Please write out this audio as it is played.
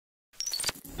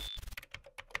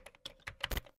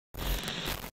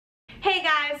Hey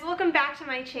guys, welcome back to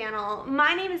my channel.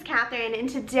 My name is Catherine and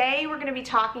today we're going to be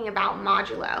talking about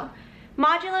modulo.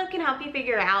 Modulo can help you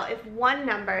figure out if one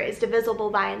number is divisible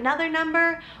by another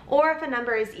number or if a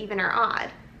number is even or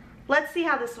odd. Let's see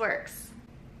how this works.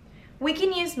 We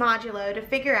can use modulo to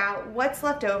figure out what's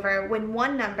left over when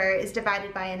one number is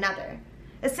divided by another.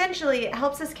 Essentially, it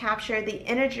helps us capture the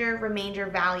integer-remainder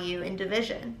value in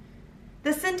division.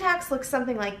 The syntax looks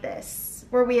something like this,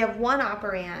 where we have one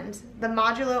operand, the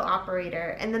modulo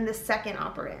operator, and then the second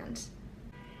operand.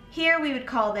 Here we would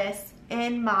call this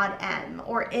in mod m,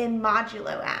 or in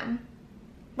modulo m.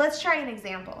 Let's try an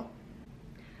example.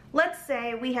 Let's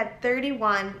say we had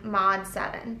 31 mod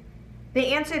 7. The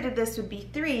answer to this would be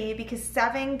 3 because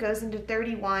 7 goes into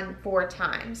 31 4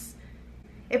 times.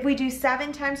 If we do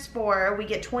 7 times 4, we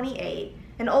get 28,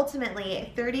 and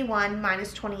ultimately 31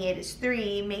 minus 28 is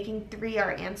 3, making 3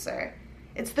 our answer.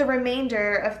 It's the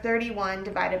remainder of 31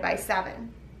 divided by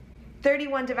 7.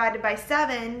 31 divided by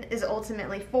 7 is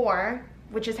ultimately 4,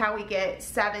 which is how we get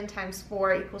 7 times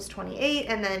 4 equals 28,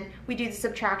 and then we do the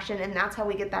subtraction, and that's how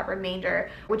we get that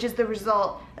remainder, which is the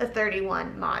result of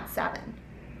 31 mod 7.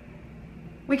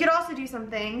 We could also do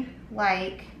something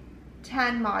like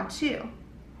 10 mod 2.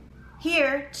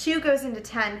 Here, 2 goes into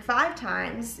 10 5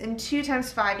 times, and 2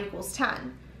 times 5 equals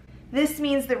 10. This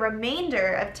means the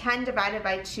remainder of 10 divided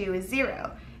by 2 is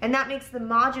 0, and that makes the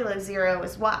modulo 0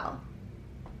 as well.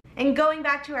 And going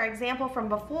back to our example from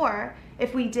before,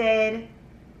 if we did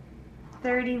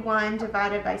 31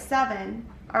 divided by 7,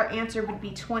 our answer would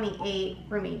be 28,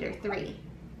 remainder 3.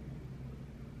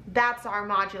 That's our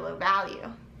modulo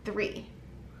value, 3.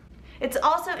 It's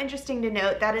also interesting to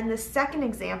note that in the second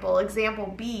example,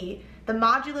 example B, the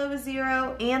modulo was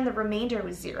 0 and the remainder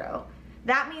was 0.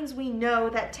 That means we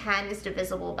know that 10 is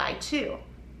divisible by 2.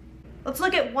 Let's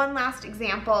look at one last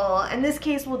example. In this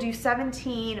case, we'll do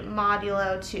 17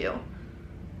 modulo 2.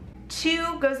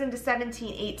 2 goes into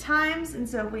 17 8 times, and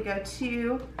so if we go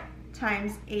 2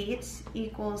 times 8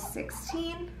 equals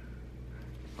 16,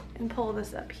 and pull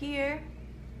this up here,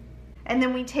 and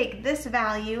then we take this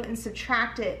value and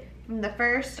subtract it from the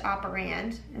first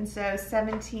operand, and so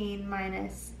 17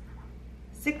 minus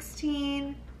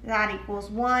 16, that equals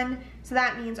 1, so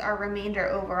that means our remainder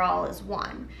overall is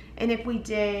 1. And if we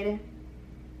did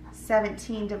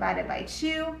 17 divided by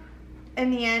 2,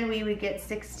 in the end we would get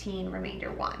 16,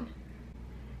 remainder 1.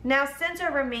 Now since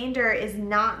our remainder is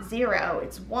not 0,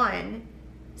 it's 1,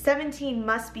 17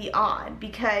 must be odd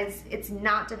because it's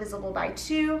not divisible by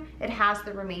 2, it has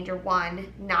the remainder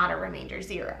 1, not a remainder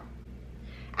 0.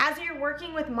 As you're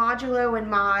working with modulo and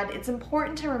mod, it's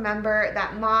important to remember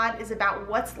that mod is about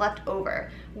what's left over,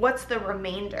 what's the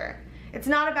remainder. It's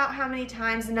not about how many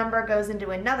times a number goes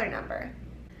into another number.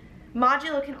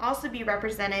 Modulo can also be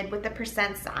represented with the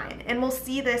percent sign, and we'll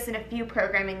see this in a few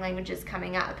programming languages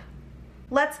coming up.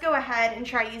 Let's go ahead and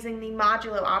try using the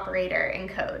modulo operator in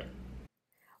code.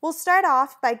 We'll start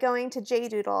off by going to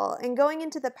JDoodle and going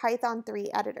into the Python 3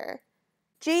 editor.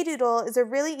 JDoodle is a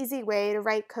really easy way to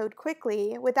write code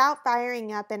quickly without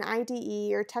firing up an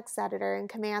IDE or text editor and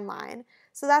command line,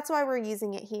 so that's why we're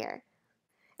using it here.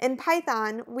 In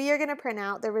Python, we are going to print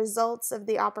out the results of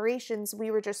the operations we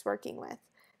were just working with.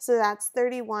 So that's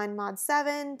 31 mod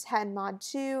 7, 10 mod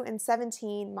 2, and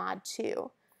 17 mod 2.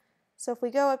 So if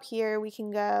we go up here, we can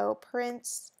go print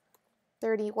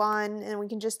 31, and we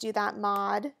can just do that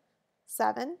mod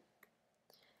 7.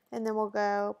 And then we'll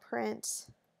go print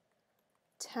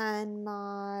 10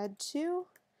 mod 2,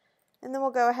 and then we'll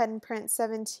go ahead and print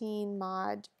 17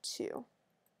 mod 2.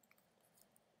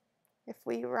 If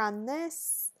we run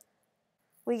this,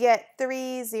 we get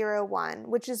 301,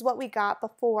 which is what we got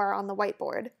before on the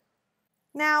whiteboard.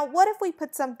 Now, what if we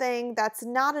put something that's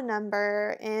not a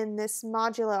number in this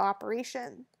modulo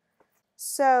operation?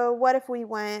 So what if we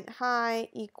went hi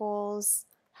equals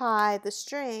hi, the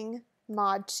string,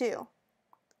 mod 2?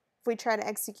 If we try to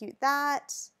execute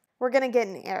that, we're going to get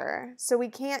an error. So we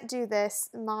can't do this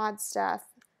mod stuff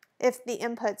if the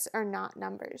inputs are not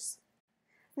numbers.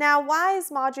 Now, why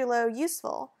is modulo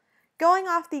useful? Going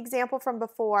off the example from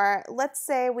before, let's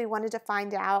say we wanted to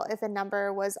find out if a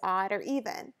number was odd or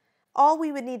even. All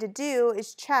we would need to do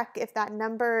is check if that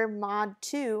number mod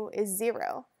 2 is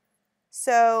 0.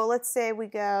 So let's say we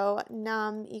go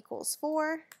num equals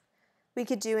 4. We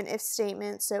could do an if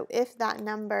statement, so if that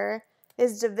number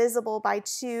is divisible by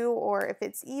 2 or if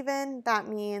it's even, that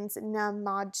means num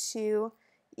mod 2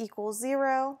 equals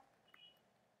 0.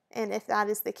 And if that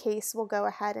is the case, we'll go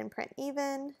ahead and print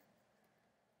even.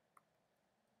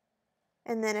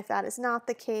 And then if that is not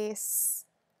the case,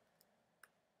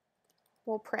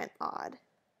 we'll print odd.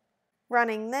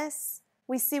 Running this,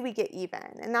 we see we get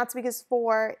even, and that's because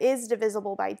 4 is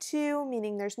divisible by 2,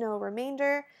 meaning there's no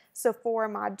remainder, so 4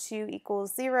 mod 2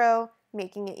 equals 0,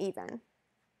 making it even.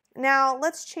 Now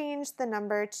let's change the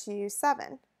number to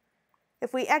 7.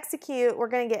 If we execute, we're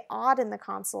going to get odd in the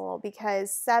console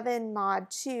because 7 mod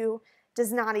 2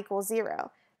 does not equal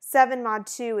 0. 7 mod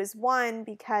 2 is 1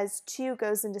 because 2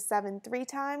 goes into 7 3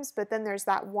 times, but then there's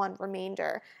that 1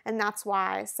 remainder, and that's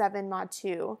why 7 mod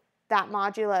 2, that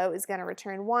modulo is going to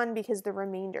return 1 because the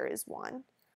remainder is 1.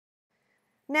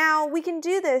 Now we can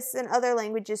do this in other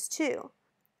languages too.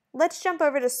 Let's jump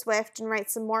over to Swift and write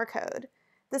some more code.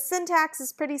 The syntax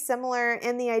is pretty similar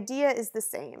and the idea is the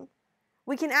same.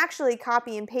 We can actually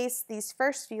copy and paste these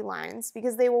first few lines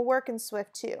because they will work in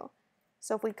Swift too.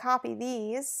 So if we copy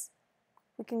these,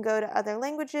 we can go to other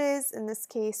languages. In this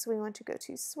case, we want to go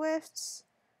to Swift,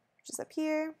 which is up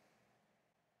here.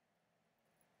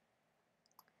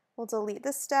 We'll delete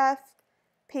this stuff,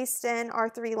 paste in our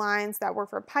 3 lines that were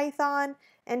for Python,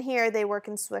 and here they work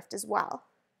in Swift as well.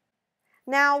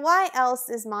 Now, why else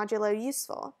is modulo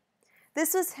useful?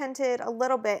 This was hinted a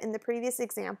little bit in the previous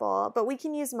example, but we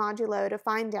can use modulo to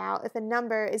find out if a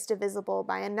number is divisible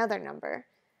by another number.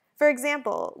 For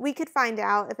example, we could find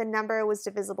out if a number was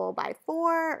divisible by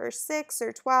 4 or 6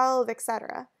 or 12,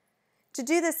 etc. To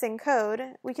do this in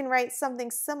code, we can write something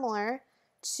similar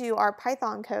to our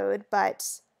Python code,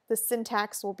 but the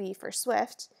syntax will be for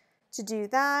Swift. To do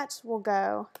that, we'll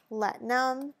go let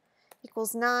num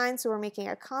equals 9, so we're making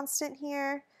a constant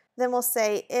here. Then we'll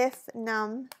say if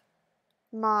num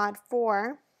mod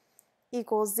 4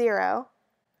 equals 0,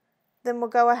 then we'll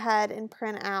go ahead and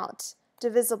print out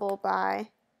divisible by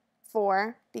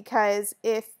 4, because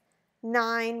if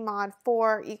 9 mod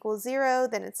 4 equals 0,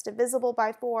 then it's divisible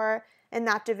by 4, and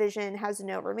that division has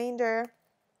no remainder.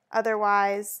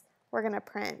 Otherwise, we're going to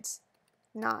print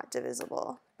not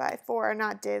divisible by 4,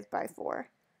 not div by 4,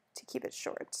 to keep it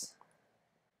short.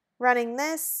 Running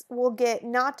this, we'll get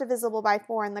not divisible by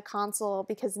 4 in the console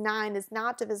because 9 is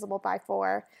not divisible by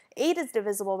 4, 8 is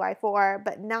divisible by 4,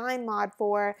 but 9 mod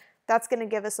 4, that's going to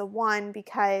give us a 1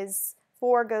 because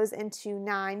 4 goes into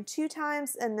 9 2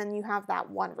 times, and then you have that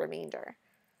 1 remainder.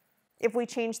 If we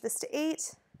change this to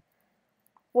 8,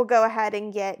 we'll go ahead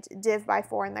and get div by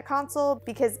 4 in the console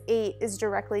because 8 is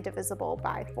directly divisible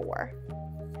by 4.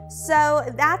 So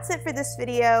that's it for this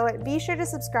video. Be sure to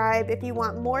subscribe if you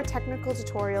want more technical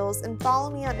tutorials and follow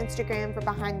me on Instagram for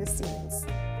behind the scenes.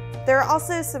 There are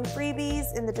also some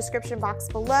freebies in the description box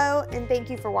below, and thank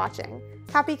you for watching.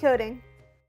 Happy coding!